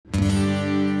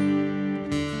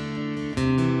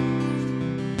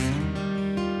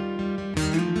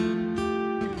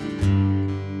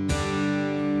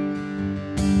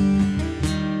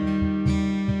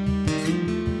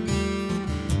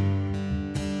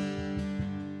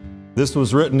This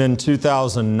was written in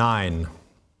 2009.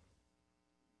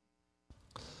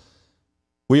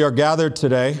 We are gathered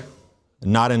today,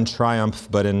 not in triumph,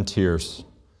 but in tears.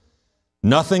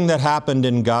 Nothing that happened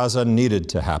in Gaza needed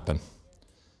to happen.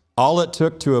 All it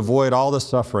took to avoid all the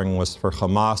suffering was for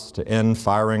Hamas to end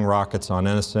firing rockets on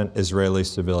innocent Israeli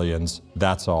civilians.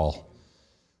 That's all.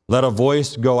 Let a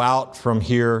voice go out from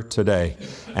here today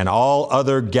and all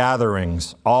other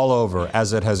gatherings all over,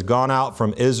 as it has gone out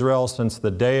from Israel since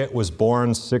the day it was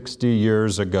born 60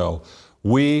 years ago.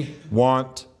 We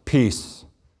want peace.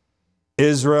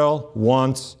 Israel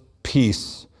wants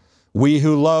peace. We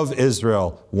who love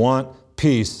Israel want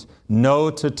peace.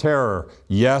 No to terror,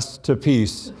 yes to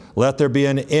peace. Let there be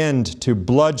an end to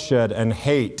bloodshed and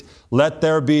hate. Let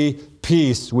there be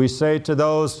peace. We say to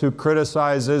those who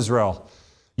criticize Israel,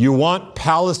 you want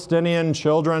Palestinian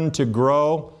children to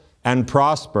grow and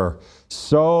prosper.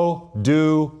 So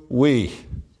do we.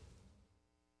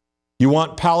 You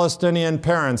want Palestinian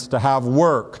parents to have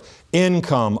work,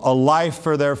 income, a life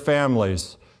for their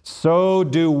families. So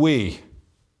do we.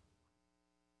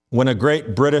 When a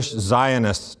great British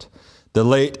Zionist, the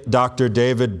late Dr.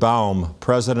 David Baum,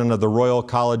 president of the Royal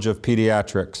College of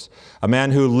Pediatrics, a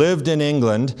man who lived in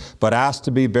England but asked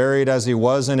to be buried as he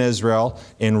was in Israel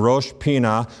in Rosh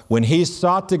Pinah, when he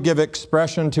sought to give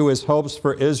expression to his hopes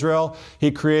for Israel,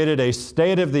 he created a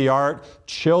state-of-the-art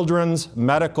children's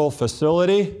medical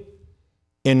facility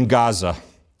in Gaza.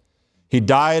 He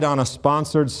died on a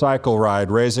sponsored cycle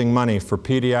ride raising money for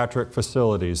pediatric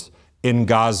facilities in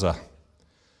Gaza.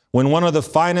 When one of the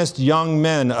finest young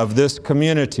men of this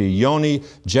community, Yoni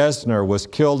Jesner, was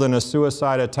killed in a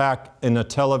suicide attack in a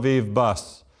Tel Aviv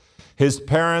bus, his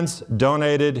parents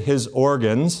donated his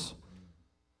organs,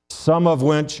 some of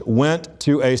which went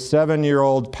to a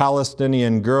 7-year-old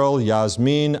Palestinian girl,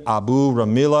 Yasmin Abu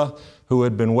Ramila, who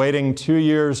had been waiting 2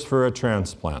 years for a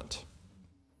transplant.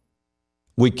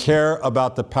 We care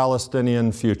about the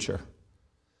Palestinian future.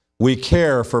 We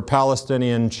care for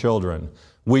Palestinian children.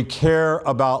 We care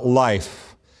about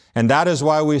life. And that is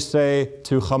why we say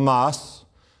to Hamas,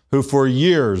 who for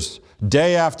years,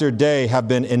 day after day, have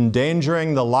been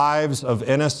endangering the lives of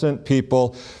innocent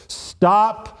people,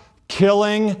 stop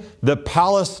killing the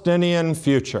Palestinian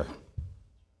future.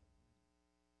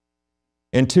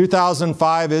 In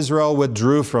 2005, Israel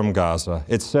withdrew from Gaza.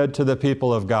 It said to the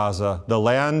people of Gaza, the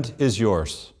land is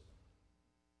yours.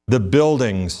 The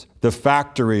buildings, the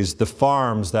factories, the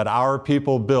farms that our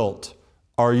people built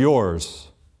are yours.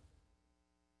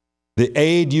 The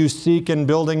aid you seek in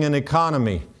building an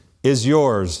economy is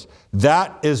yours.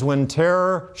 That is when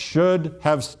terror should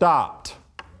have stopped.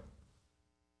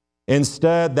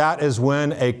 Instead, that is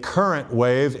when a current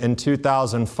wave in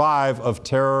 2005 of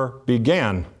terror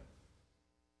began.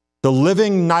 The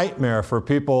living nightmare for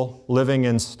people living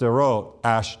in Sderot,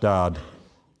 Ashdod,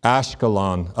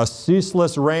 Ashkelon, a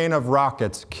ceaseless rain of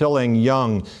rockets killing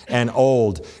young and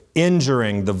old,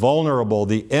 injuring the vulnerable,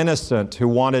 the innocent who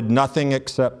wanted nothing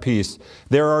except peace.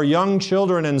 There are young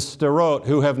children in Sderot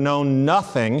who have known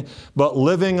nothing but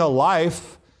living a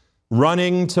life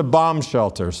running to bomb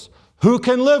shelters. Who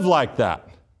can live like that?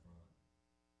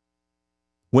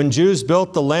 When Jews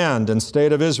built the land and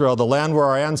state of Israel, the land where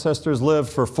our ancestors lived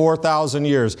for 4,000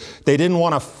 years, they didn't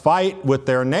want to fight with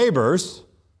their neighbors.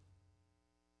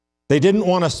 They didn't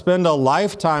want to spend a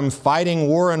lifetime fighting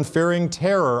war and fearing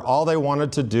terror. All they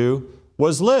wanted to do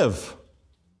was live.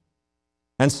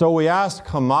 And so we ask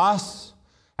Hamas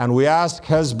and we ask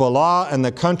Hezbollah and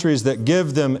the countries that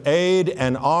give them aid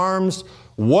and arms,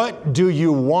 what do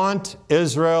you want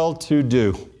Israel to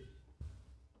do?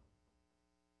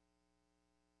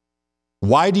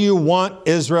 Why do you want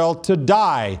Israel to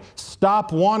die?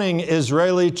 Stop wanting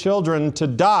Israeli children to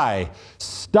die.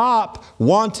 Stop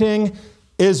wanting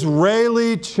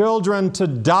Israeli children to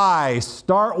die.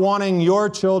 Start wanting your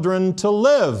children to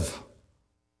live.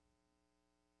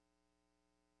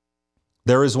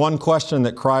 There is one question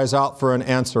that cries out for an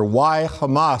answer. Why,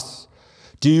 Hamas,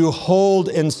 do you hold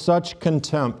in such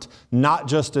contempt not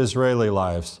just Israeli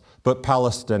lives, but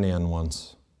Palestinian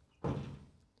ones?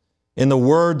 In the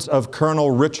words of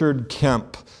Colonel Richard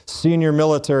Kemp, senior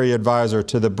military advisor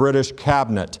to the British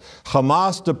cabinet,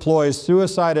 Hamas deploys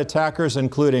suicide attackers,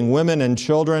 including women and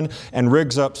children, and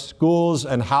rigs up schools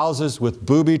and houses with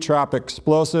booby-trap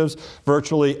explosives.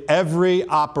 Virtually every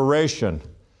operation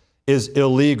is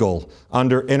illegal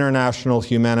under international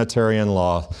humanitarian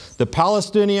law. The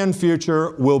Palestinian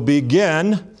future will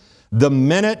begin the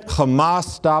minute Hamas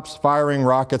stops firing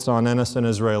rockets on innocent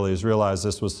Israelis. Realize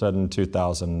this was said in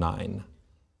 2009.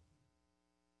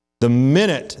 The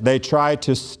minute they try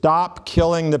to stop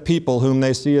killing the people whom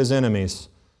they see as enemies,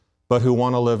 but who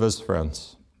want to live as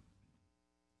friends.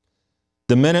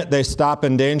 The minute they stop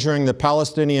endangering the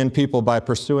Palestinian people by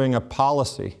pursuing a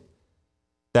policy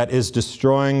that is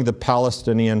destroying the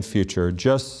Palestinian future,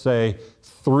 just say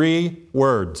 3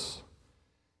 words: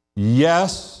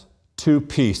 yes to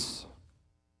peace.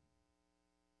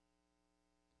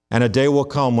 And a day will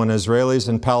come when Israelis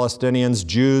and Palestinians,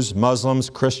 Jews, Muslims,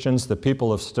 Christians, the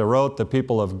people of Sderot, the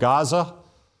people of Gaza,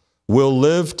 will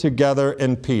live together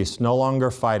in peace, no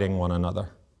longer fighting one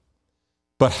another,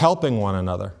 but helping one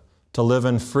another to live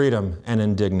in freedom and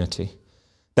in dignity.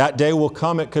 That day will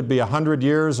come. It could be 100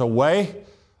 years away,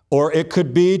 or it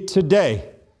could be today.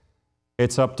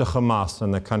 It's up to Hamas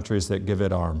and the countries that give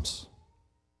it arms.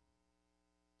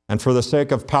 And for the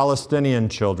sake of Palestinian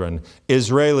children,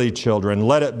 Israeli children,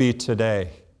 let it be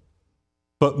today.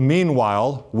 But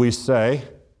meanwhile, we say,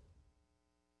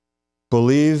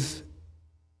 believe,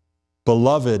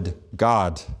 beloved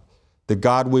God, the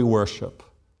God we worship,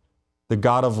 the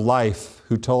God of life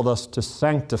who told us to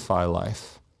sanctify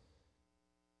life.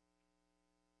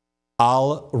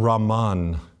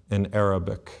 Al-Rahman in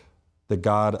Arabic, the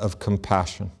God of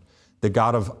compassion, the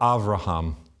God of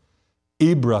Avraham,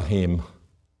 Ibrahim,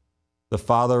 the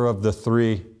father of the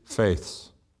 3 faiths.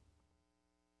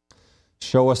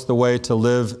 Show us the way to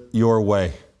live your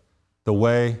way, the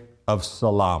way of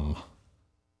salam,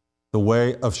 the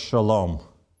way of shalom,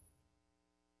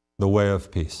 the way of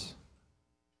peace.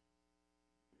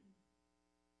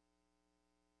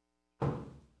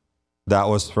 That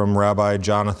was from Rabbi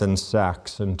Jonathan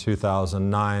Sacks in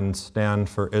 2009, Stand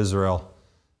for Israel,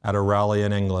 at a rally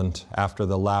in England after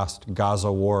the last Gaza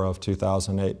war of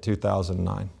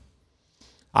 2008-2009.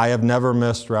 I have never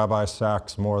missed Rabbi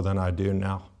Sacks more than I do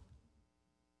now,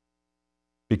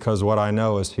 because what I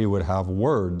know is he would have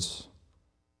words.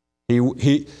 He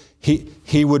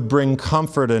would bring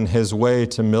comfort in his way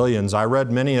to millions. I read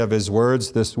many of his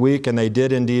words this week, and they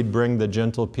did indeed bring the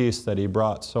gentle peace that he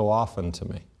brought so often to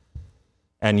me.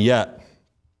 And yet,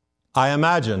 I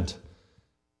imagined,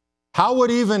 how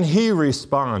would even he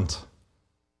respond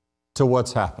to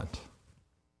what's happened?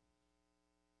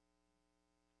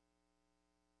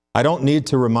 I don't need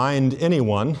to remind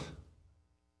anyone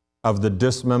of the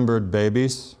dismembered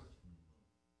babies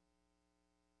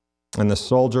and the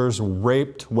soldiers'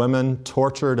 raped women,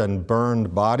 tortured and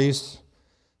burned bodies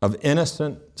of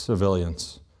innocent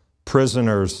civilians,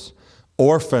 prisoners,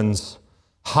 orphans,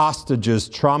 hostages,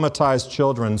 traumatized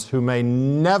children who may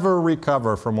never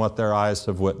recover from what their eyes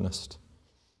have witnessed.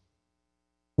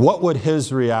 What would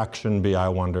his reaction be, I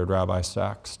wondered, Rabbi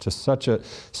Sacks, to such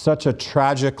a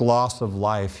tragic loss of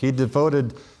life? He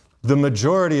devoted the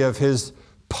majority of his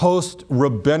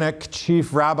post-rabbinic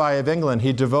chief rabbi of England,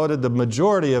 he devoted the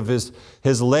majority of his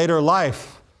later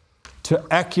life to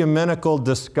ecumenical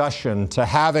discussion, to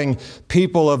having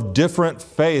people of different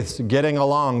faiths getting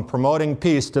along, promoting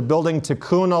peace, to building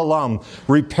tikkun olam,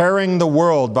 repairing the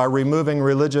world by removing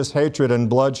religious hatred and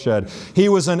bloodshed. He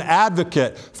was an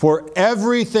advocate for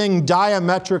everything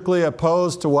diametrically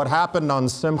opposed to what happened on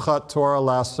Simchat Torah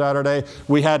last Saturday.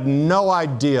 We had no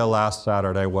idea last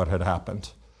Saturday what had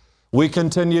happened. We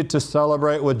continued to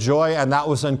celebrate with joy, and that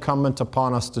was incumbent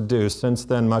upon us to do. Since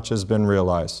then, much has been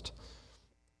realized.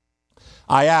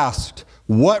 I asked,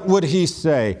 what would he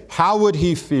say? How would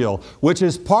he feel? Which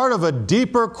is part of a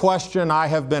deeper question I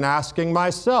have been asking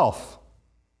myself.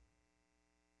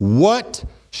 What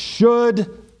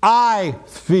should I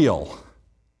feel?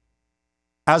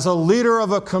 As a leader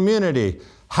of a community,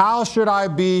 how should I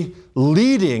be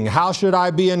leading? How should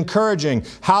I be encouraging?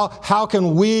 How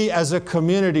can we as a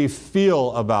community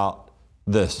feel about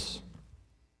this?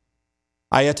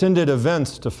 I attended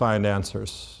events to find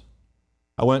answers.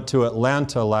 I went to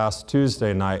Atlanta last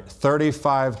Tuesday night,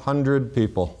 3,500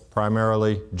 people,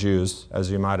 primarily Jews,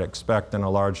 as you might expect in a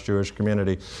large Jewish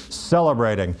community,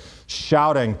 celebrating,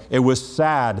 shouting. It was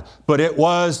sad, but it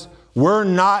was, we're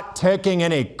not taking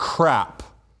any crap.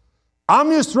 Am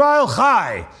Yisrael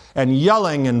Chai, and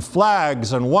yelling and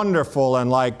flags and wonderful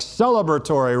and like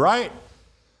celebratory, right?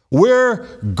 We're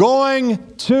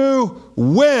going to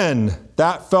win.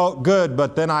 That felt good,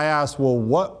 but then I asked, well,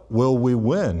 what will we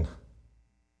win?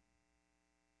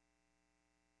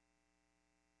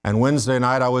 And Wednesday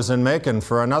night I was in Macon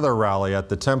for another rally at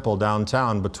the temple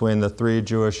downtown between the 3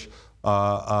 Jewish,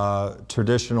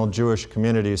 traditional Jewish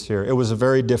communities here. It was a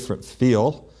very different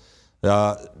feel.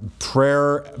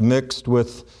 Prayer mixed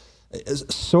with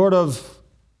sort of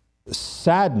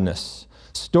sadness.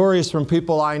 Stories from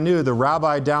people I knew. The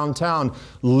rabbi downtown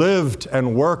lived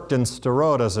and worked in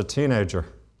Sderot as a teenager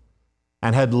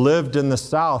and had lived in the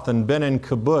South and been in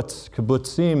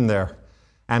kibbutzim there,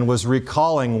 and was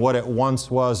recalling what it once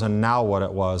was and now what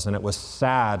it was. And it was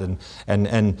sad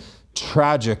and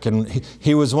tragic, and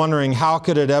he was wondering, how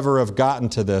could it ever have gotten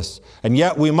to this? And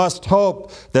yet we must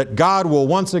hope that God will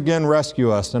once again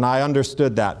rescue us, and I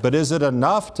understood that. But is it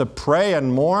enough to pray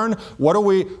and mourn? What are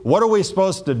we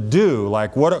supposed to do?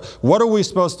 Like, what are we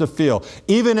supposed to feel?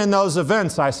 Even in those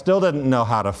events, I still didn't know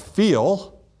how to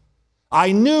feel.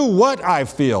 I knew what I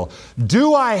feel.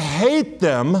 Do I hate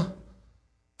them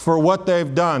for what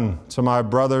they've done to my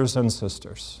brothers and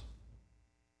sisters?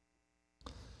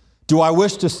 Do I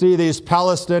wish to see these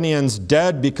Palestinians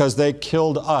dead because they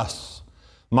killed us,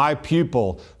 my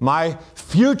people? My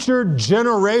future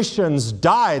generations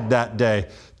died that day.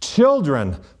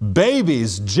 Children,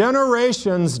 babies,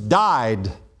 generations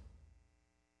died.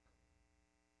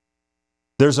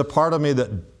 There's a part of me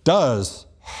that does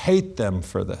hate them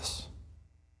for this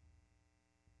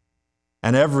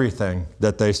and everything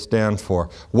that they stand for.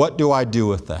 What do I do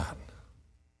with that?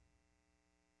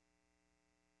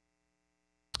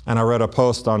 And I read a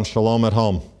post on Shalom at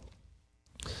Home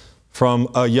from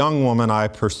a young woman I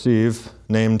perceive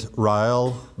named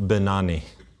Rael Benani.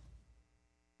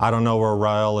 I don't know where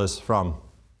Rael is from.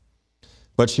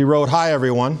 But she wrote, "Hi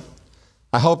everyone.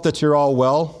 I hope that you're all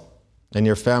well and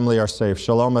your family are safe."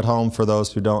 Shalom at Home, for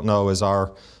those who don't know, is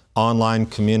our online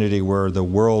community where the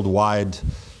worldwide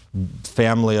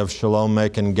family of Shalom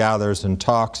Macon gathers and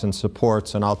talks and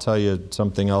supports, and I'll tell you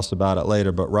something else about it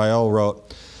later. But Rael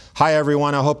wrote, "Hi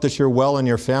everyone, I hope that you're well and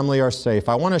your family are safe.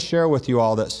 I want to share with you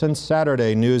all that since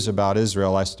Saturday news about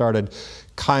Israel, I started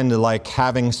kind of like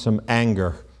having some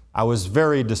anger. I was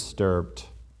very disturbed.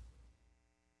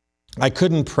 I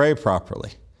couldn't pray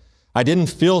properly. I didn't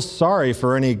feel sorry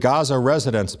for any Gaza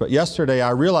residents, but yesterday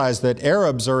I realized that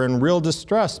Arabs are in real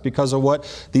distress because of what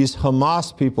these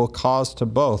Hamas people caused to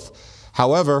both.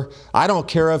 However, I don't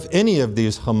care if any of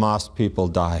these Hamas people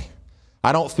die.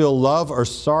 I don't feel love or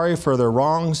sorry for their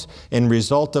wrongs in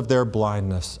result of their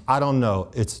blindness. I don't know.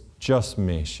 It's just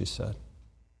me," she said.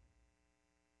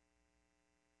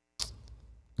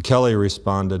 Kelly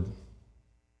responded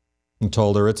and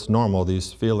told her it's normal.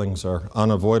 These feelings are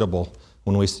unavoidable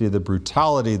when we see the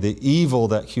brutality, the evil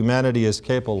that humanity is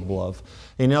capable of.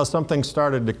 You know, something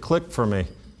started to click for me.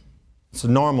 It's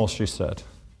normal, she said.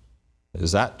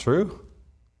 Is that true?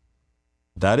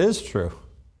 That is true.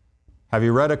 Have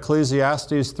you read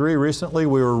Ecclesiastes 3 recently?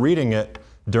 We were reading it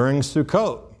during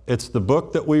Sukkot. It's the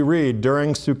book that we read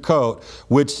during Sukkot,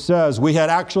 which says we had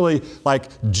actually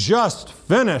just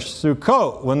finished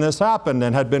Sukkot when this happened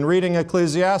and had been reading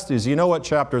Ecclesiastes. You know what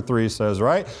chapter 3 says,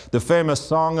 right? The famous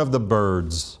song of the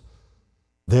birds.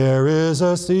 There is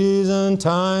a season,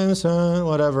 time,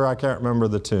 whatever, I can't remember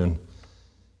the tune.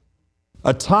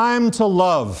 A time to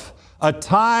love, a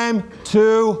time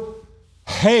to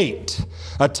hate,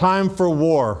 a time for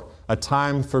war, a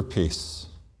time for peace.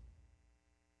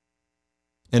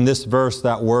 In this verse,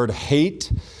 that word hate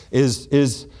it's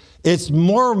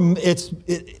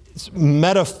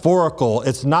metaphorical.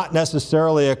 It's not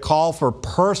necessarily a call for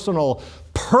personal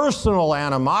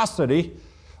animosity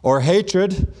or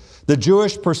hatred. The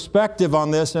Jewish perspective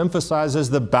on this emphasizes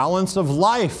the balance of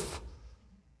life.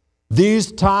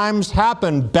 These times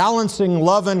happen. Balancing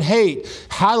love and hate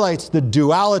highlights the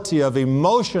duality of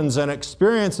emotions and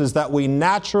experiences that we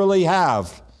naturally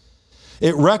have.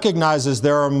 It recognizes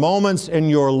there are moments in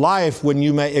your life when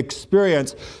you may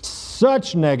experience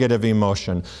such negative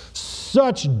emotion,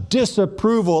 such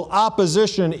disapproval,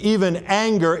 opposition, even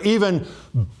anger, even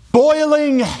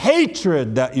boiling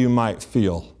hatred that you might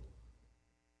feel.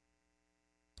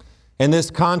 In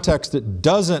this context, it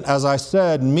doesn't, as I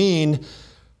said, mean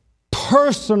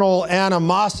personal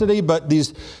animosity, but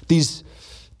these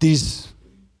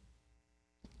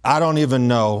I don't even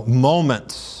know,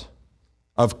 moments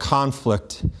of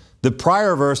conflict. The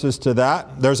prior verses to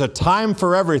that, there's a time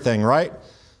for everything, right?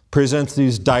 Presents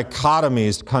these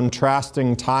dichotomies,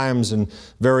 contrasting times in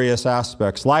various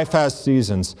aspects. Life has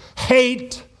seasons.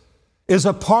 Hate is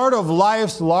a part of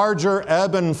life's larger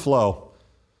ebb and flow.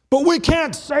 But we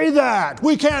can't say that.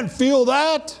 We can't feel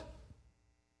that.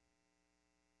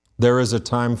 There is a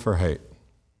time for hate.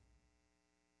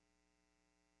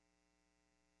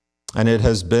 And it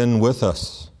has been with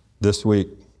us this week.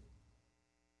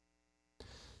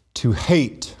 To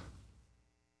hate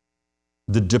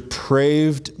the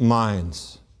depraved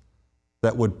minds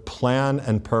that would plan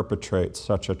and perpetrate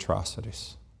such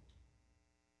atrocities.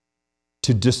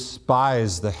 To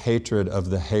despise the hatred of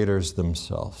the haters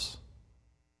themselves.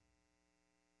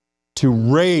 To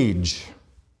rage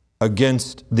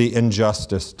against the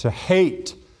injustice, to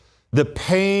hate the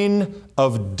pain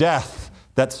of death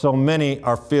that so many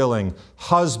are feeling.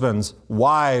 Husbands,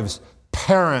 wives,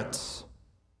 parents.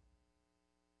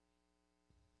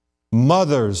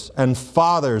 mothers and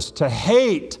fathers to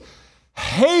hate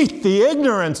the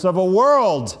ignorance of a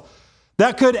world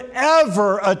that could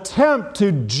ever attempt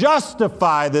to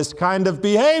justify this kind of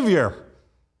behavior.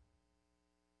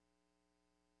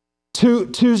 To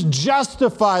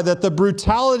justify that the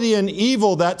brutality and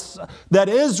evil that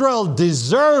Israel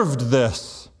deserved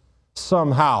this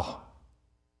somehow.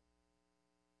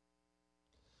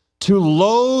 To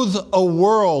loathe a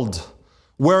world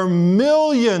where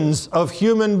millions of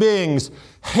human beings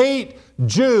hate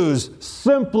Jews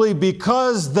simply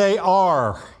because they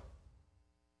are.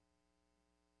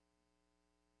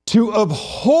 To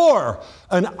abhor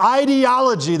an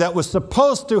ideology that was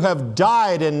supposed to have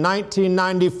died in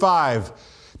 1995,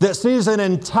 that sees an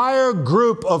entire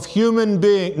group of human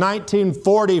beings,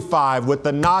 1945 with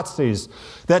the Nazis,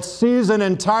 that sees an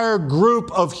entire group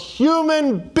of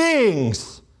human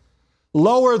beings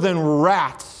lower than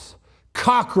rats,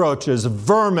 cockroaches,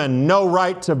 vermin, no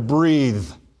right to breathe.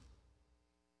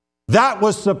 That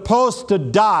was supposed to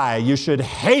die. You should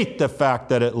hate the fact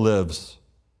that it lives.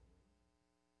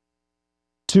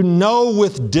 To know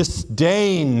with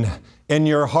disdain in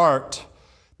your heart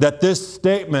that this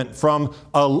statement from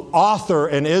an author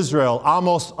in Israel,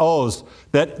 Amos Oz,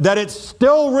 that it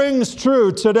still rings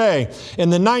true today. In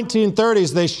the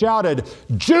 1930s, they shouted,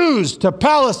 "Jews to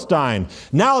Palestine."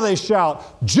 Now they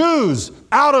shout, "Jews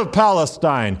out of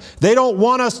Palestine." They don't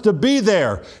want us to be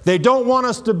there. They don't want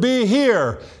us to be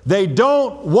here. They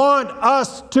don't want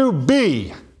us to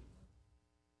be.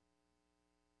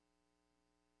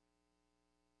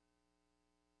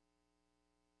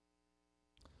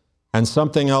 And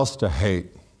something else to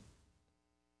hate.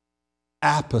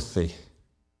 Apathy.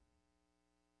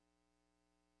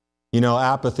 You know,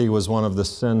 apathy was one of the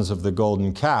sins of the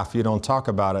golden calf. You don't talk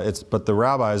about it. But the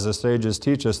rabbis, the sages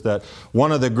teach us that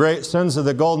one of the great sins of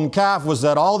the golden calf was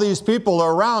that all these people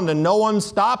are around and no one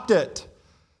stopped it.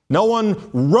 No one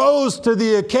rose to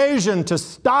the occasion to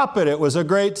stop it. It was a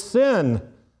great sin.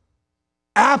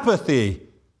 Apathy.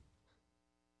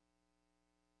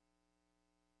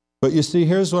 But you see,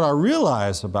 here's what I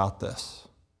realize about this.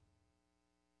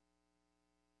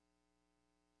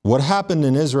 What happened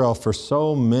in Israel for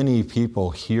so many people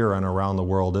here and around the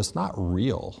world is not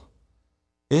real.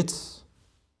 It's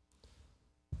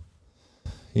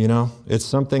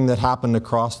something that happened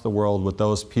across the world with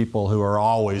those people who are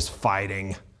always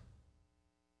fighting.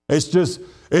 It's just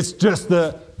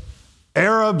the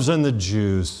Arabs and the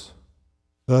Jews.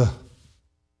 Ugh.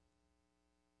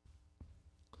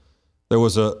 There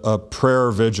was a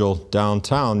prayer vigil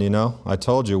downtown, I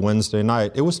told you, Wednesday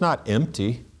night. It was not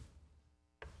empty,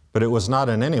 but it was not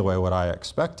in any way what I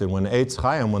expected. When Eitz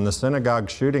Chaim, when the synagogue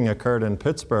shooting occurred in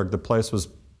Pittsburgh, the place was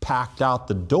packed out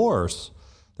the doors.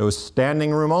 There was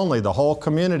standing room only. The whole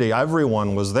community,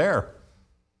 everyone was there.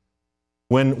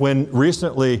 When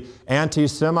recently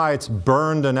anti-Semites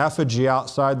burned an effigy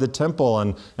outside the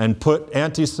temple and put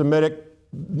anti-Semitic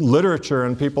literature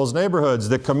in people's neighborhoods,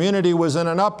 the community was in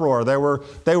an uproar. They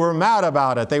were mad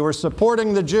about it. They were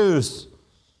supporting the Jews.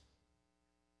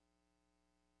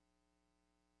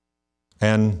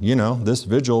 And, this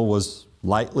vigil was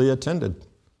lightly attended.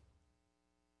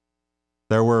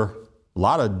 There were a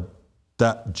lot of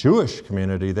that Jewish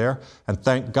community there, and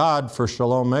thank God for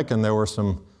Shalom Macon, there were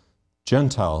some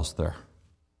Gentiles there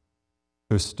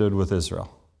who stood with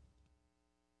Israel.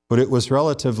 But it was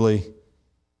relatively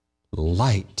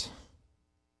light.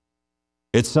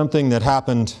 It's something that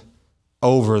happened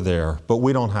over there, but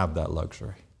we don't have that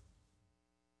luxury.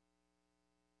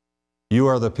 You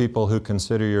are the people who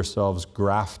consider yourselves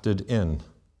grafted in.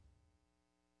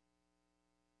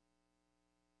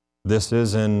 This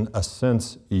is, in a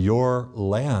sense, your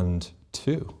land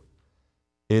too.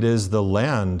 It is the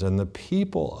land and the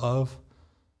people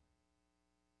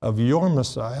of your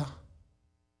Messiah.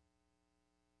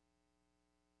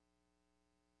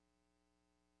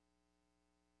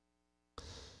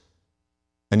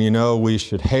 And we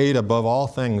should hate above all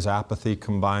things apathy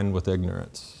combined with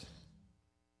ignorance.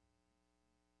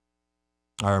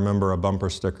 I remember a bumper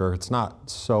sticker. It's not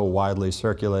so widely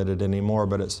circulated anymore,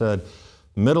 but it said,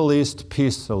 "Middle East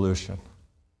Peace Solution."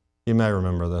 You may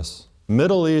remember this.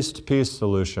 Middle East Peace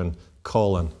Solution, :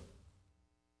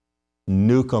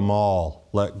 nuke them all,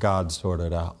 let God sort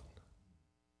it out.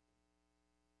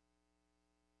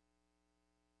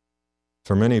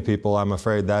 For many people, I'm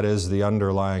afraid that is the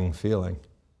underlying feeling.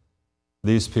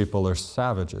 These people are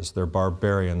savages. They're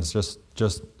barbarians. Just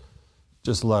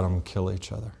let them kill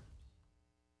each other.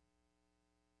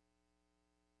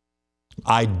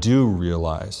 I do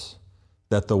realize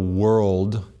that the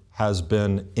world has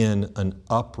been in an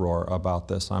uproar about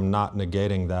this. I'm not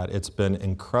negating that. It's been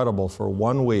incredible. For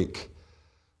 1 week,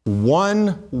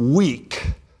 1 week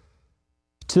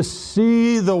to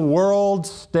see the world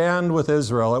stand with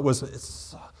Israel.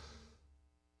 It's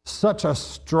such a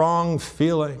strong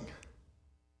feeling.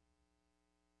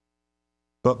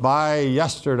 But by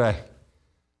yesterday,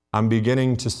 I'm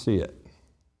beginning to see it.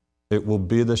 It will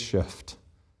be the shift.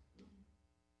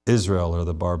 Israel are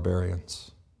the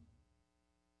barbarians,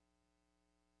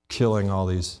 killing all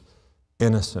these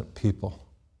innocent people.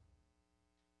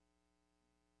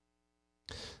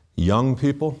 Young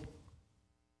people,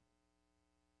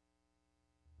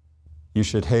 you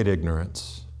should hate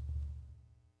ignorance.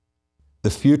 The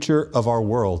future of our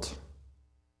world.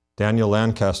 Daniel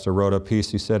Lancaster wrote a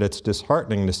piece. He said, it's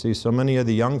disheartening to see so many of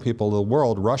the young people of the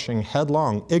world rushing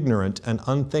headlong, ignorant and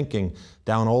unthinking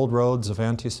down old roads of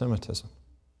anti-Semitism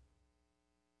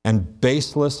and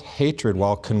baseless hatred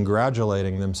while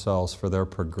congratulating themselves for their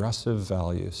progressive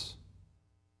values.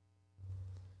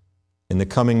 In the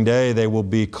coming day, they will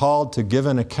be called to give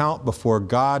an account before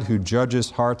God, who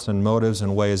judges hearts and motives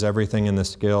and weighs everything in the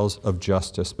scales of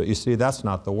justice. But you see, that's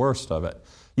not the worst of it.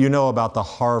 You know about the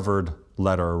Harvard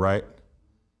letter, right?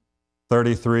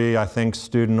 33, I think,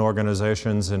 student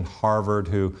organizations in Harvard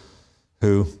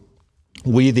who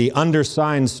we, the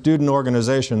undersigned student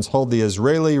organizations, hold the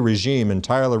Israeli regime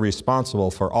entirely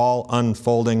responsible for all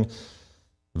unfolding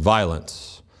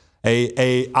violence.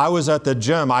 I was at the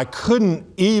gym. I couldn't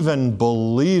even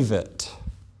believe it.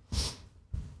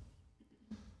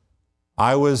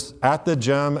 I was at the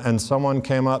gym and someone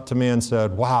came up to me and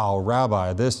said, wow,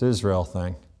 Rabbi, this Israel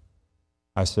thing.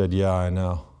 I said, yeah, I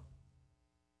know.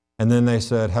 And then they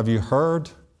said, have you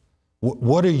heard?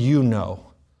 What do you know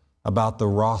about the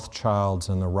Rothschilds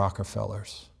and the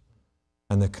Rockefellers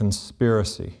and the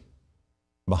conspiracy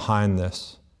behind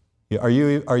this? Are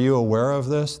you aware of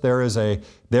this? There is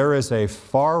a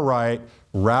far-right,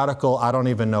 radical, I don't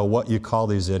even know what you call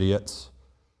these idiots,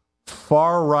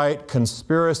 far-right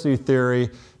conspiracy theory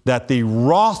that the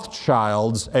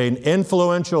Rothschilds, an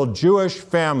influential Jewish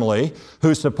family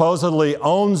who supposedly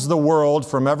owns the world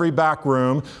from every back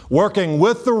room, working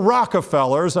with the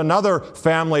Rockefellers, another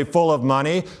family full of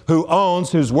money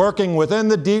who's working within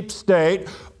the deep state,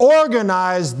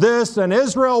 organized this, and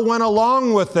Israel went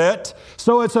along with it.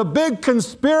 So it's a big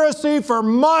conspiracy for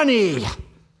money.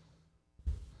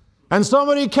 And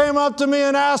somebody came up to me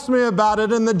and asked me about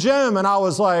it in the gym, and I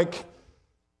was like,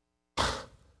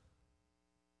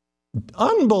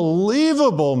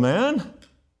 unbelievable, man.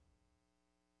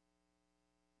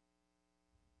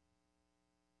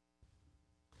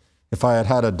 If I had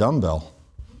had a dumbbell.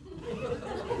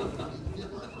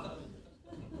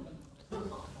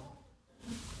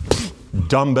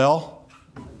 Dumbbell?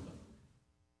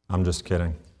 I'm just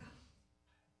kidding.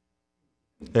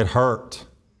 It hurt.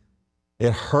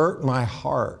 It hurt my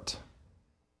heart.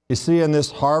 You see, in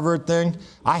this Harvard thing,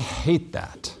 I hate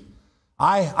that.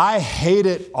 I hate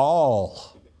it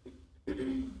all.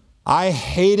 I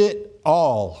hate it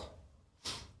all.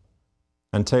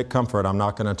 And take comfort, I'm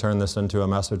not going to turn this into a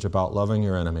message about loving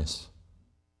your enemies.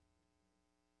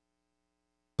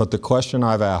 But the question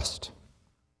I've asked,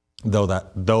 though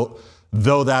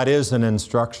that is an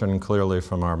instruction clearly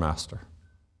from our Master,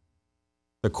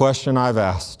 the question I've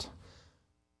asked,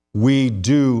 we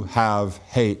do have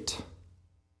hate.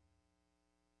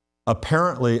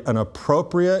 Apparently an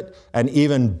appropriate and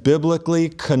even biblically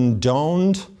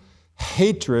condoned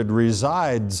hatred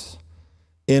resides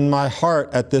in my heart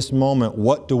at this moment.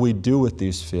 What do we do with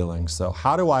these feelings, though?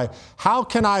 How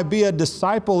can I be a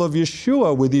disciple of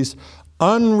Yeshua with these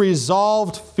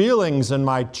unresolved feelings in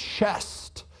my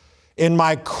chest, in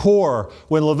my core,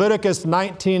 when Leviticus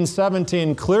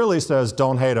 19:17 clearly says,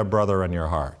 don't hate a brother in your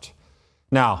heart?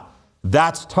 Now,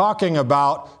 that's talking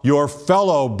about your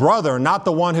fellow brother, not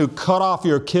the one who cut off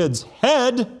your kid's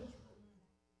head.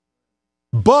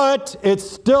 But it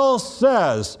still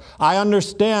says, I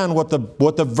understand what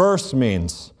the verse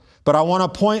means, but I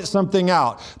want to point something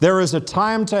out. There is a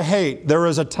time to hate. There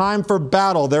is a time for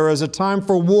battle. There is a time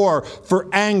for war, for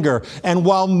anger. And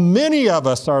while many of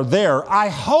us are there, I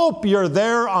hope you're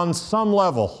there on some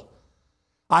level.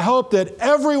 I hope that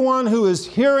everyone who is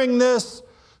hearing this,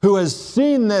 who has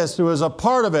seen this, who is a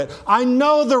part of it, I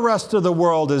know the rest of the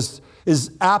world is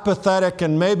apathetic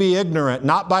and maybe ignorant,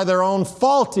 not by their own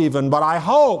fault even, but I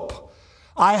hope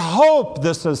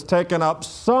this has taken up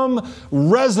some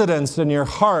residence in your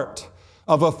heart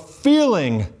of a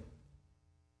feeling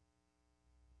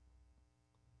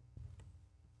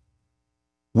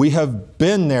we have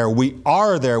been there, we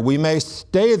are there, we may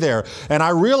stay there. And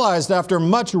I realized after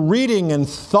much reading and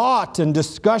thought and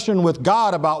discussion with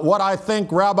God about what I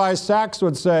think Rabbi Sacks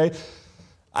would say,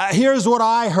 here's what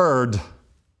I heard.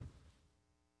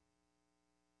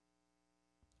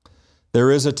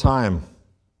 There is a time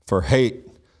for hate,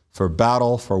 for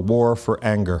battle, for war, for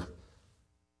anger.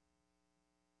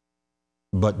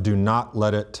 But do not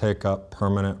let it take up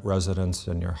permanent residence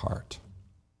in your heart.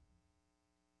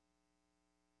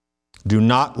 Do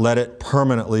not let it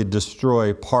permanently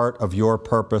destroy part of your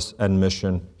purpose and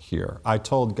mission here. I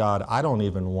told God, I don't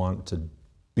even want to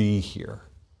be here.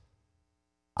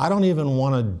 I don't even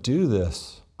want to do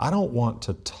this. I don't want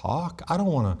to talk. I don't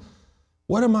want to.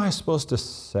 What am I supposed to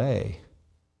say?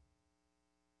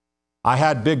 I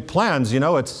had big plans. You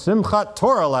know, it's Simchat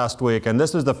Torah last week, and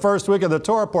this is the first week of the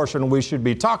Torah portion. We should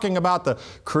be talking about the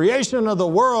creation of the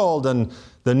world and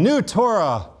the new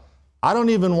Torah. I don't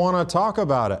even want to talk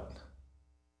about it.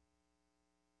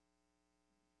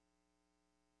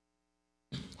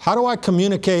 How do I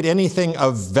communicate anything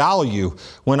of value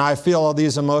when I feel all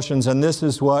these emotions? And this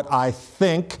is what I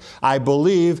think, I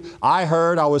believe, I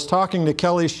heard. I was talking to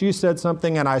Kelly. She said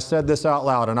something, and I said this out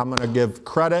loud. And I'm going to give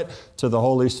credit to the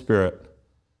Holy Spirit.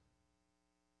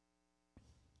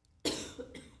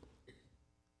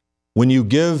 When you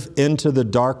give into the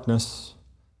darkness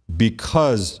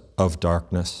because of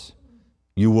darkness,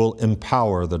 you will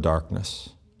empower the darkness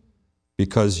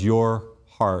because your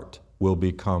heart will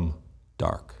become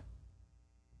dark.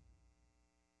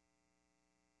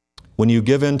 When you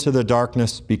give into the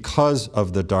darkness because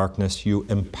of the darkness, you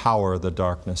empower the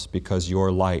darkness because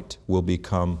your light will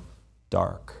become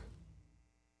dark.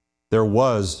 There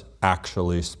was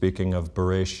actually, speaking of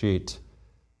Bereshit,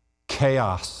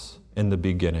 chaos in the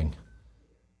beginning.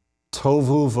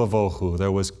 Tohu vavohu,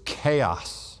 there was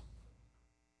chaos.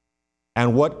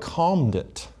 And what calmed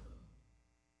it?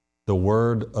 The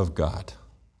Word of God.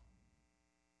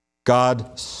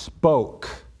 God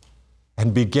spoke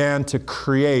and began to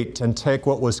create and take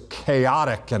what was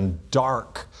chaotic and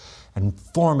dark and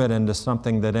form it into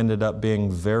something that ended up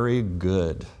being very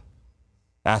good.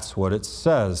 That's what it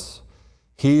says.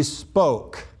 He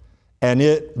spoke, and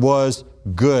it was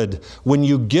good. When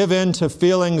you give in to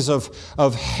feelings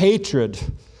of hatred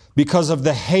because of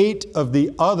the hate of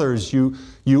the others, you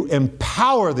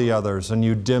empower the others and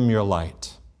you dim your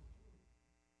light.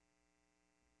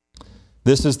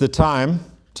 This is the time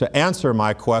to answer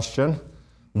my question,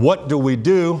 what do we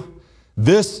do?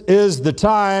 This is the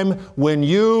time when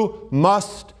you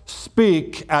must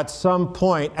speak at some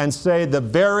point and say the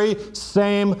very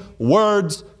same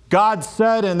words God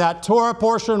said in that Torah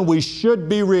portion we should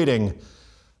be reading.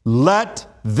 Let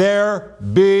there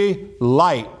be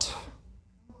light.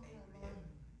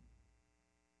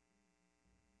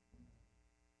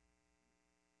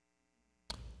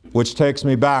 Which takes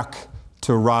me back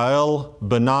to Rael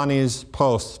Benani's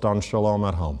post on Shalom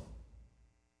at Home.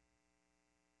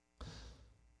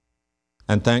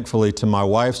 And thankfully to my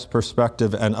wife's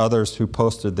perspective and others who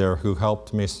posted there who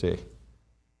helped me see.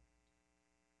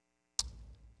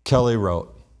 Kelly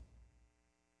wrote,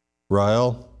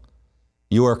 Rael,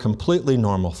 you are completely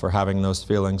normal for having those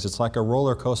feelings. It's like a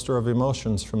roller coaster of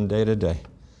emotions from day to day.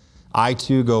 I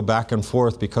too go back and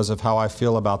forth because of how I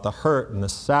feel about the hurt and the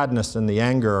sadness and the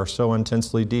anger are so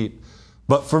intensely deep.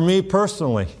 But for me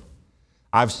personally,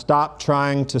 I've stopped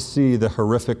trying to see the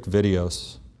horrific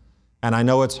videos. And I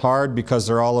know it's hard because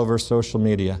they're all over social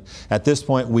media. At this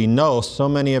point, we know so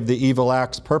many of the evil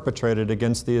acts perpetrated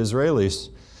against the Israelis,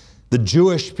 the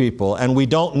Jewish people, and we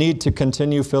don't need to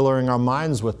continue filling our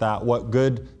minds with that. What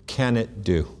good can it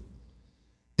do?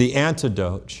 The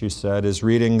antidote, she said, is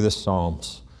reading the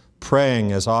Psalms,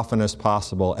 praying as often as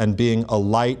possible, and being a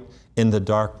light in the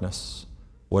darkness,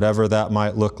 whatever that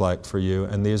might look like for you.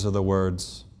 And these are the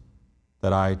words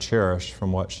that I cherish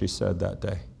from what she said that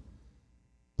day.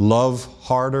 Love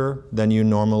harder than you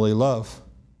normally love.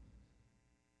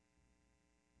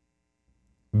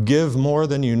 Give more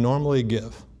than you normally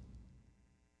give.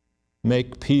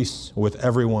 Make peace with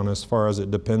everyone as far as it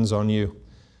depends on you.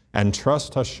 And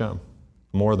trust Hashem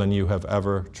more than you have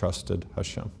ever trusted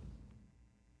Hashem.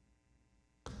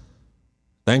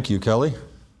 Thank you, Kelly.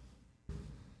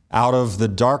 Out of the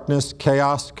darkness,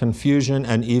 chaos, confusion,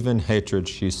 and even hatred,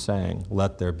 she's saying,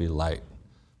 let there be light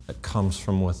that comes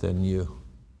from within you.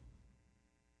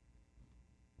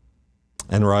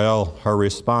 And Rael, her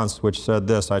response, which said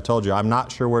this, I told you, I'm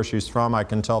not sure where she's from. I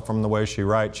can tell from the way she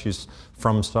writes, she's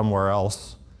from somewhere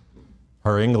else.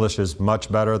 Her English is much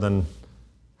better than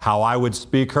how I would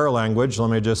speak her language, let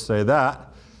me just say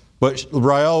that. But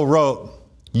Rael wrote,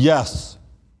 yes,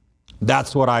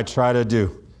 that's what I try to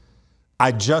do.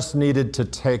 I just needed to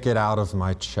take it out of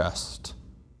my chest.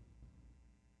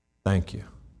 Thank you.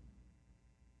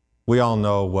 We all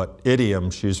know what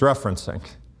idiom she's referencing.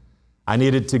 I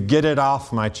needed to get it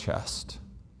off my chest.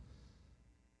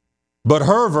 But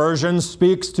her version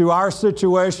speaks to our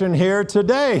situation here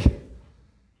today.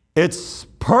 It's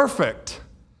perfect.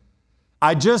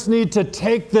 I just need to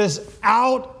take this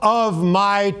out of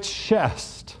my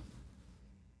chest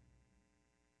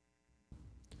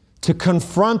to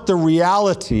confront the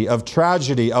reality of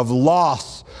tragedy, of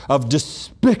loss, of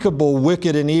despicable,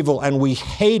 wicked, and evil, and we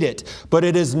hate it, but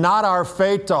it is not our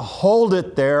fate to hold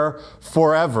it there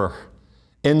forever.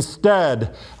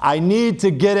 Instead, I need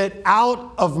to get it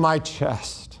out of my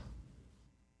chest.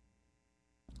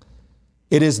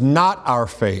 It is not our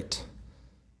fate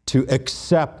to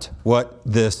accept what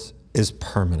this is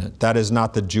permanent. That is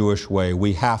not the Jewish way.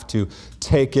 We have to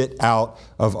take it out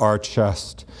of our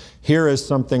chest. Here is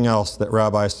something else that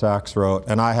Rabbi Sacks wrote,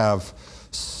 and I have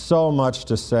so much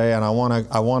to say, and I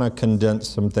want to condense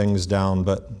some things down,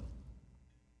 but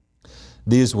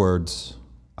these words,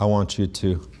 I want you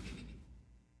to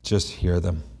just hear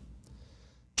them.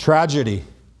 Tragedy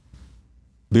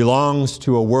belongs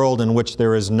to a world in which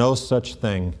there is no such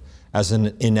thing as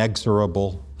an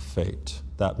inexorable fate.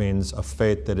 That means a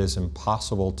fate that is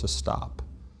impossible to stop.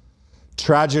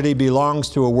 Tragedy belongs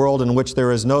to a world in which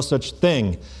there is no such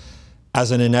thing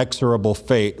as an inexorable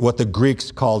fate, what the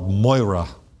Greeks called moira.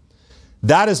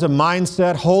 That is a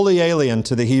mindset wholly alien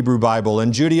to the Hebrew Bible.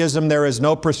 In Judaism, there is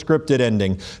no prescripted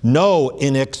ending, no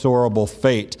inexorable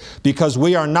fate, because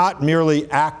we are not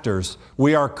merely actors.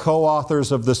 We are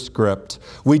co-authors of the script.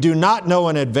 We do not know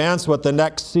in advance what the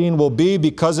next scene will be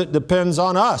because it depends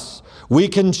on us. We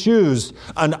can choose.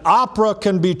 An opera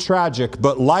can be tragic,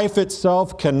 but life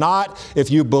itself cannot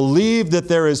if you believe that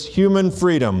there is human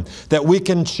freedom, that we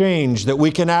can change, that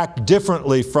we can act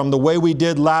differently from the way we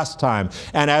did last time.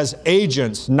 And as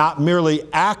agents, not merely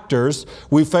actors,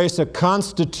 we face a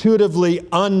constitutively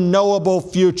unknowable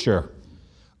future.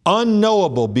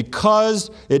 Unknowable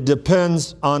because it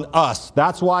depends on us.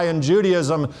 That's why in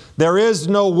Judaism there is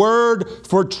no word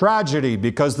for tragedy,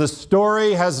 because the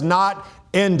story has not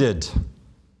ended.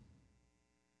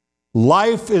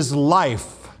 Life is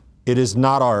life. It is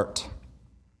not art.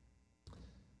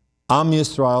 Am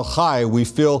Yisrael Chai, we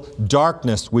feel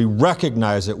darkness, we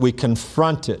recognize it, we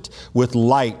confront it with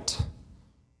light.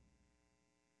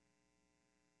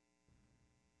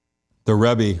 The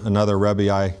Rebbe, another Rebbe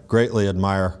I greatly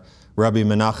admire, Rebbe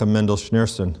Menachem Mendel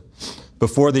Schneerson,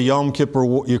 before the Yom Kippur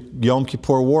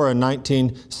War in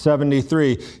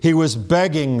 1973, he was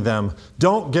begging them,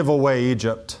 don't give away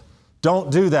Egypt. Don't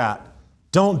do that.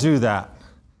 Don't do that.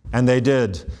 And they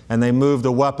did. And they moved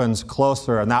the weapons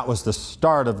closer, and that was the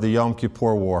start of the Yom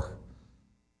Kippur War.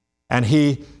 And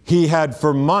he had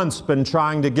for months been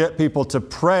trying to get people to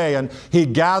pray, and he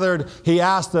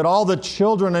asked that all the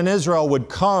children in Israel would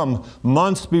come a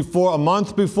month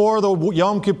before the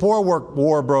Yom Kippur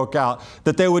War broke out,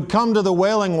 that they would come to the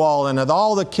Wailing Wall and that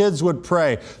all the kids would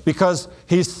pray, because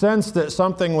he sensed that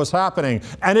something was happening.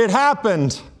 And it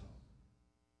happened.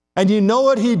 And you know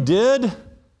what he did?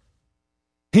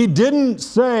 He didn't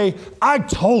say, I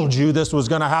told you this was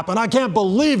going to happen. I can't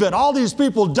believe it. All these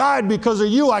people died because of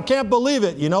you. I can't believe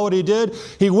it. You know what he did?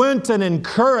 He went and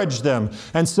encouraged them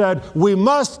and said, we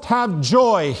must have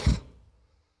joy.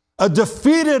 A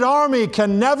defeated army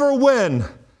can never win.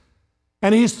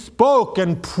 And he spoke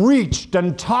and preached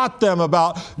and taught them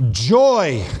about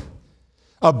joy.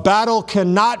 A battle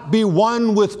cannot be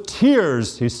won with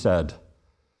tears, he said.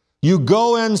 You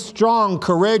go in strong,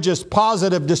 courageous,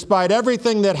 positive, despite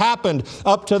everything that happened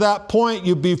up to that point.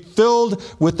 You be filled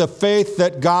with the faith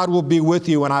that God will be with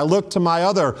you. And I look to my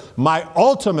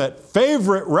ultimate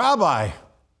favorite rabbi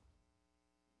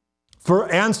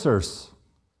for answers.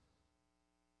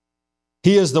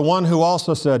 He is the one who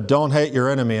also said, don't hate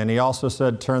your enemy. And he also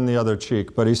said, turn the other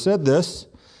cheek. But he said this,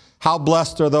 how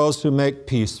blessed are those who make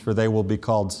peace, for they will be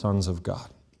called sons of God.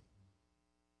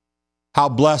 How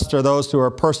blessed are those who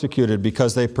are persecuted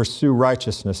because they pursue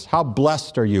righteousness. How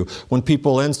blessed are you when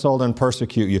people insult and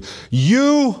persecute you.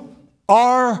 You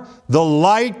are the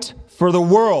light for the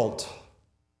world.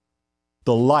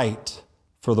 The light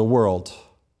for the world.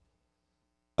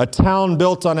 A town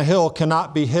built on a hill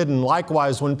cannot be hidden.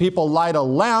 Likewise, when people light a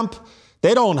lamp,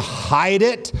 they don't hide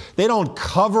it. They don't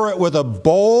cover it with a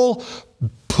bowl.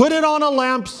 Put it on a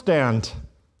lampstand,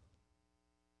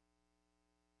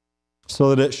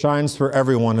 so that it shines for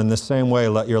everyone. In the same way,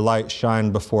 let your light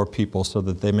shine before people, so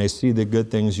that they may see the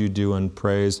good things you do and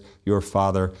praise your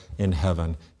Father in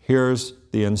heaven. Here's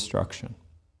the instruction.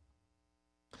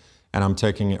 And I'm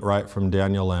taking it right from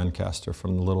Daniel Lancaster,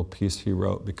 from the little piece he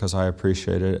wrote, because I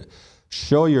appreciated it.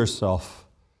 Show yourself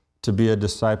to be a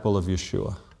disciple of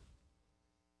Yeshua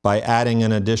by adding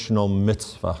an additional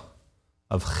mitzvah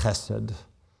of chesed,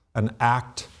 an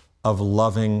act of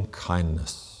loving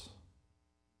kindness.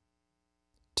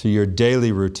 to your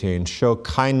daily routine. Show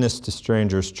kindness to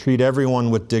strangers. Treat everyone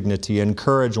with dignity.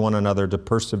 Encourage one another to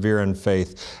persevere in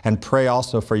faith. And pray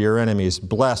also for your enemies.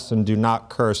 Bless and do not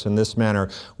curse. In this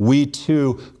manner, we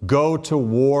too go to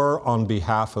war on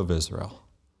behalf of Israel.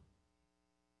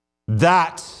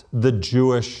 That's the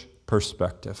Jewish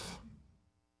perspective.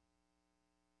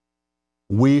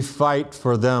 We fight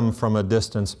for them from a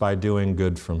distance by doing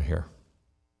good from here.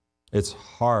 It's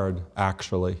hard,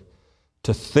 actually,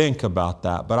 to think about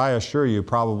that. But I assure you,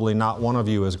 probably not one of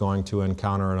you is going to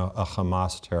encounter a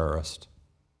Hamas terrorist.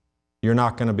 You're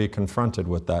not going to be confronted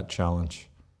with that challenge.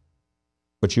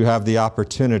 But you have the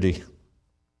opportunity.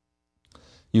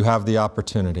 You have the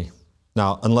opportunity.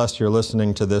 Now, unless you're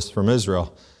listening to this from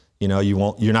Israel,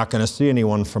 you're not going to see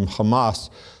anyone from Hamas.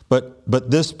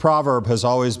 But this proverb has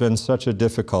always been such a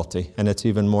difficulty, and it's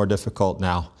even more difficult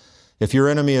now. If your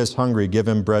enemy is hungry, give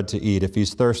him bread to eat. If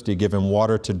he's thirsty, give him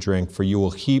water to drink, for you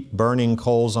will heap burning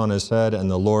coals on his head,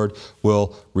 and the Lord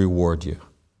will reward you.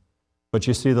 But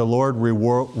you see, the Lord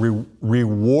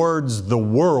rewards the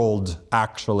world,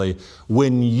 actually,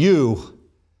 when you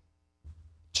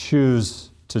choose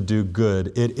to do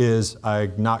good. It is,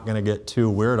 I'm not going to get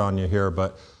too weird on you here,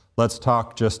 but let's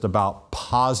talk just about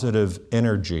positive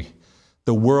energy.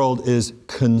 The world is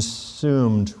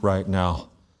consumed right now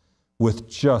with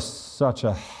just such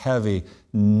a heavy,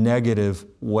 negative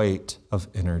weight of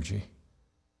energy.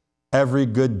 Every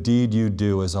good deed you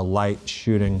do is a light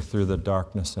shooting through the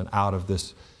darkness and out of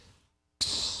this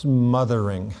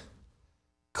smothering,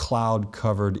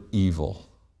 cloud-covered evil.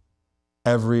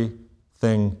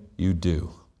 Everything you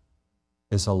do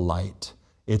is a light,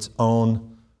 its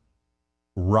own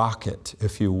rocket,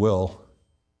 if you will,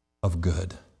 of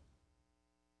good.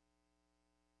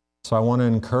 So I want to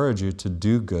encourage you to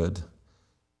do good.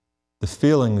 The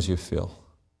feelings you feel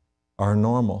are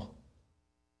normal.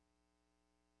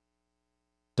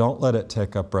 Don't let it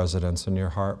take up residence in your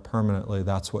heart permanently.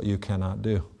 That's what you cannot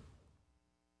do.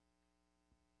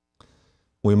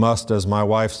 We must, as my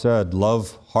wife said,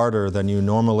 love harder than you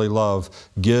normally love,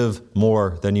 give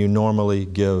more than you normally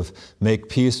give, make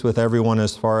peace with everyone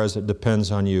as far as it depends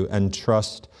on you, and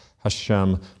trust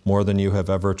Hashem more than you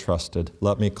have ever trusted.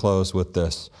 Let me close with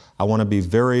this. I want to be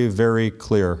very, very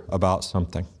clear about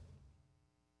something.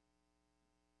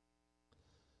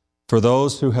 For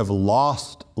those who have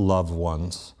lost loved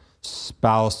ones,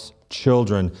 spouse,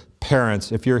 children,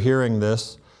 parents, if you're hearing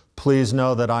this, please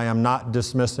know that I am not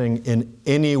dismissing in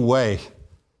any way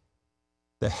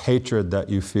the hatred that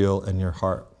you feel in your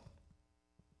heart.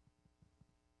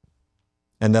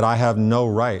 And that I have no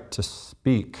right to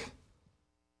speak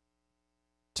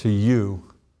to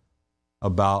you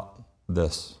about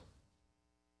this.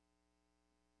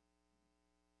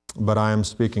 But I am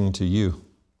speaking to you.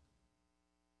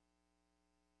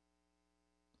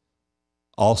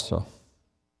 Also,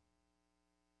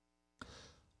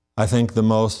 I think the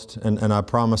most, and I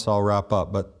promise I'll wrap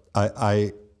up, but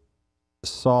I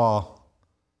saw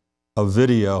a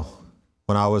video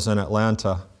when I was in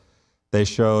Atlanta. They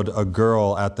showed a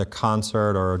girl at the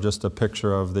concert, or just a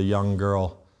picture of the young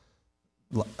girl,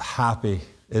 happy,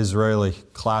 Israeli,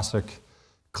 classic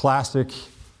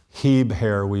Heb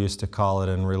hair, we used to call it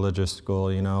in religious school,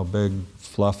 big,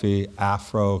 fluffy,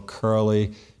 afro,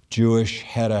 curly, Jewish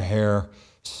head of hair,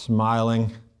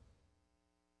 smiling.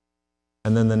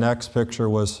 And then the next picture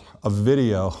was a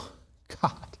video,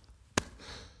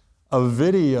 a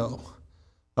video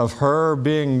of her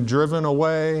being driven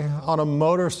away on a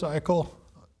motorcycle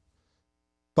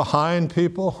behind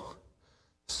people,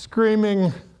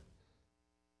 screaming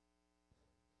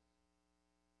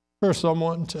for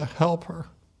someone to help her.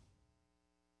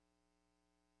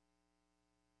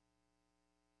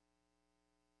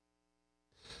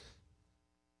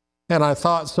 And I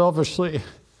thought selfishly,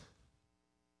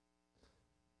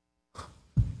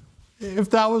 if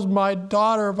that was my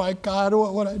daughter, my God,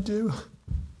 what would I do?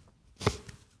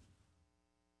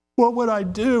 What would I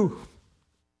do?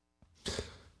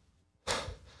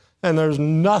 And there's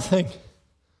nothing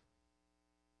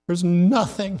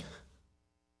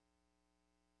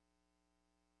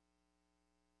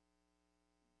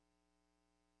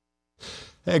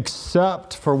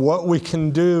except for what we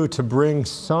can do to bring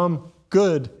some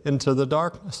good into the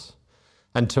darkness,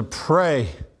 and to pray,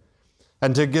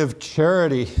 and to give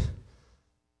charity,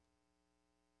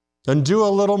 and do a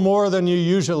little more than you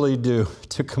usually do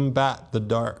to combat the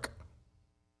dark.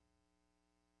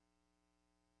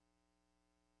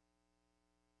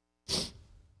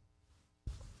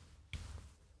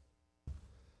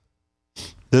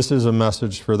 This is a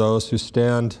message for those who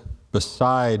stand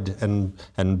beside and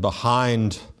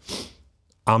behind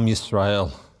Am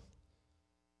Yisrael,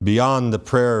 Beyond the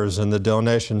prayers and the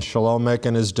donations, Shalom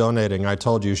Macon is donating. I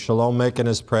told you, Shalom Macon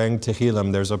is praying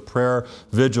Tehillim. There's a prayer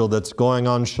vigil that's going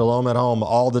on Shalom at Home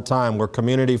all the time, where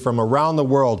community from around the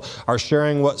world are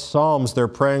sharing what Psalms they're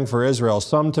praying for Israel.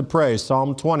 Some to pray,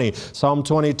 Psalm 20, Psalm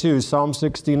 22, Psalm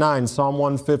 69, Psalm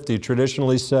 150,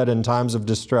 traditionally said in times of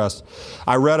distress.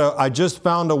 I just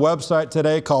found a website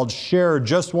today called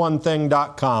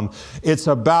ShareJustOneThing.com. It's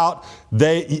about,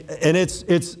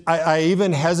 I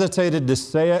even hesitated to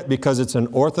say it because it's an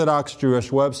Orthodox Jewish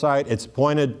website. It's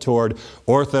pointed toward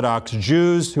Orthodox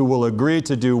Jews who will agree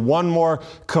to do one more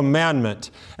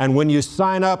commandment. And when you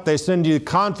sign up, they send you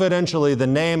confidentially the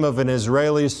name of an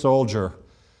Israeli soldier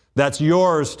that's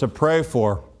yours to pray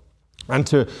for and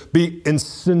to be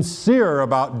sincere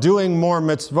about doing more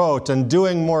mitzvot and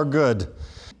doing more good.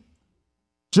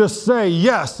 Just say,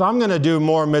 yes, I'm going to do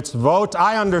more mitzvot.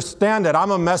 I understand it.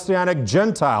 I'm a Messianic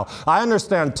Gentile. I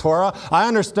understand Torah. I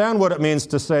understand what it means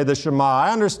to say the Shema.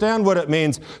 I understand what it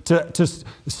means to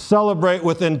celebrate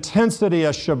with intensity a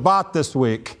Shabbat this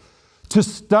week, to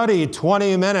study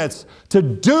 20 minutes, to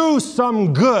do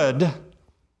some good.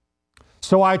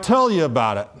 So I tell you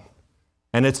about it.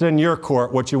 And it's in your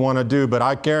court what you want to do. But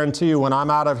I guarantee you, when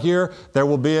I'm out of here, there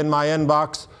will be in my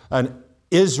inbox an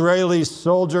Israeli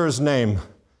soldier's name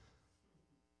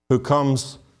who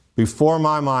comes before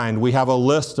my mind. We have a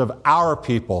list of our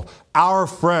people, our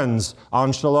friends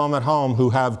on Shalom at Home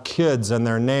who have kids and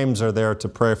their names are there to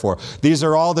pray for. These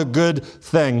are all the good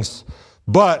things,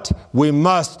 but we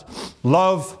must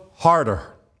love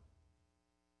harder.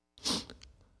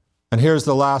 And here's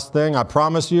the last thing, I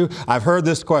promise you, I've heard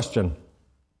this question.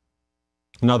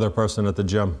 Another person at the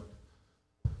gym.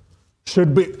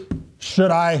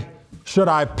 Should I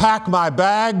pack my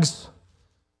bags?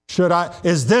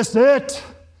 Is this it?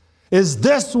 Is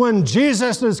this when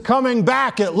Jesus is coming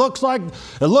back? It looks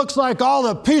like all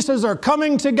the pieces are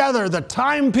coming together, the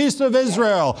timepiece of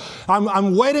Israel.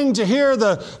 I'm waiting to hear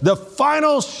the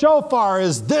final shofar.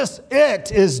 Is this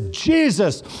it? Is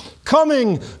Jesus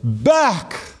coming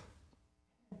back?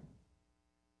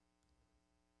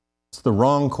 It's the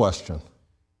wrong question.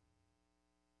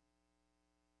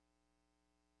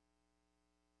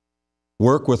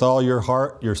 Work with all your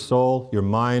heart, your soul, your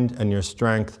mind, and your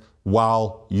strength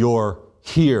while you're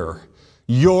here.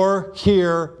 You're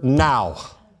here now.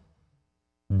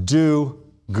 Do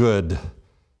good.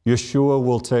 Yeshua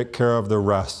will take care of the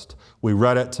rest. We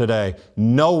read it today.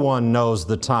 No one knows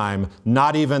the time,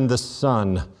 not even the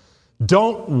Son.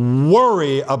 Don't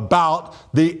worry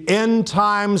about the end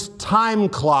times time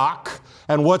clock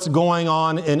and what's going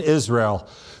on in Israel.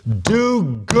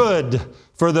 Do good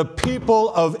for the people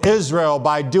of Israel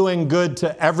by doing good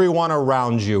to everyone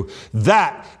around you.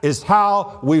 That is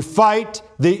how we fight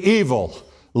the evil.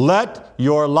 Let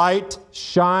your light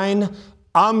shine.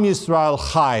 Am Yisrael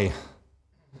Chai.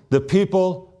 The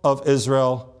people of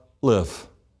Israel live.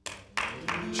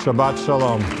 Shabbat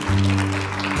Shalom.